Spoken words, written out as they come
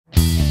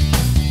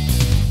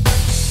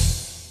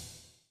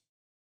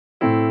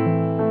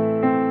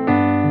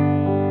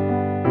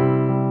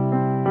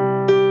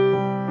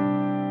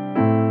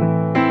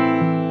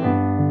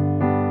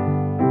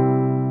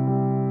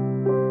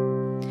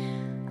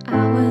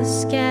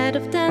scared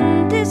of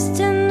dentists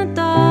in the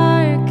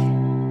dark.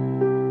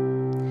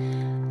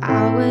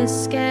 I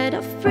was scared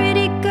of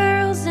pretty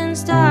girls and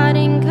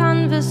starting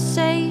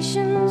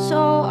conversations. So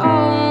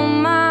all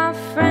my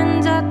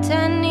friends are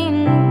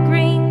turning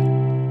green.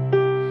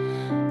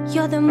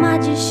 You're the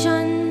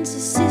magician's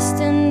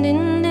assistant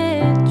in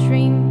their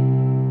dream.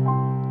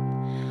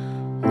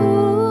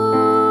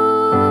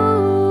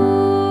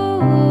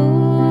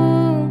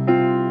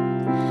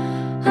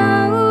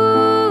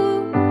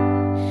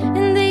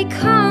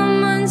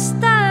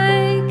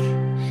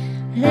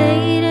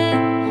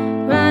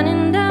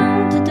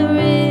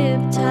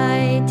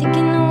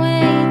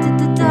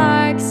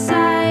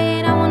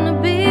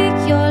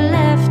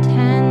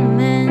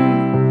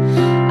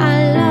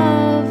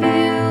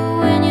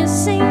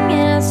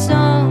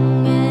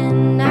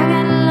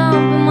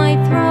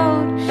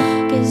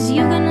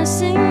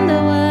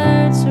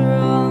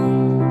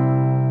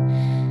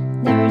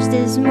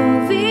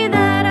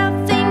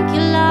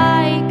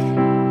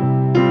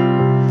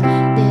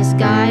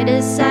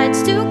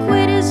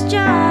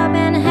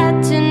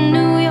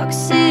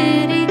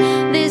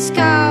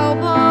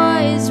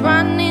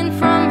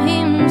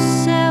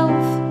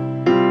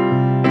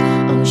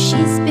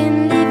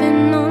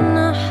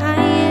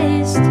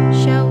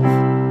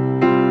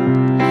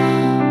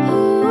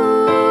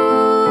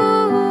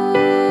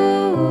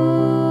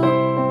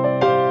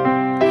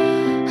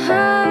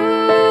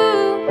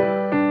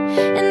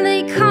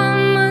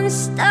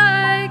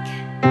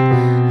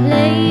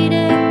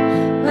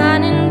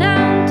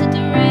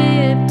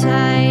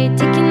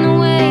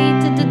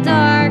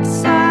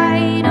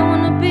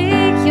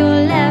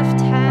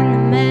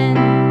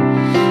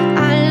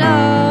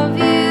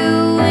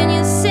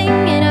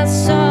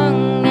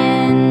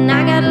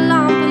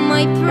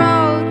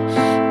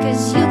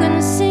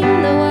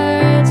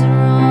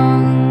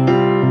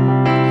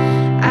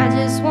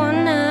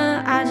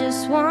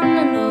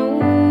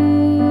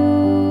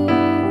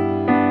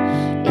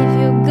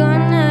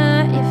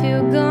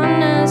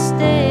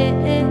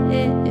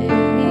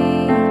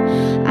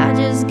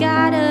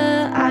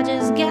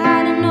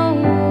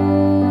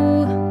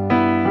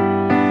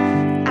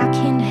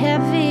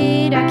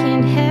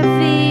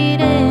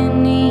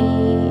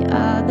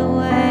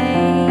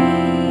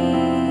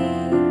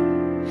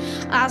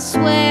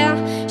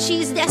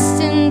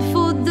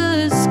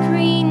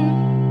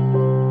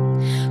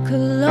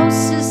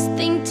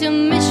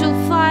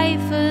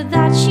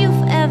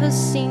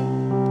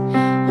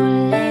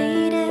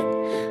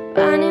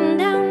 Running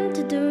down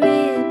to the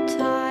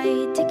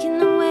riptide,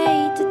 taking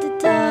away to the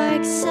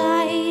dark side.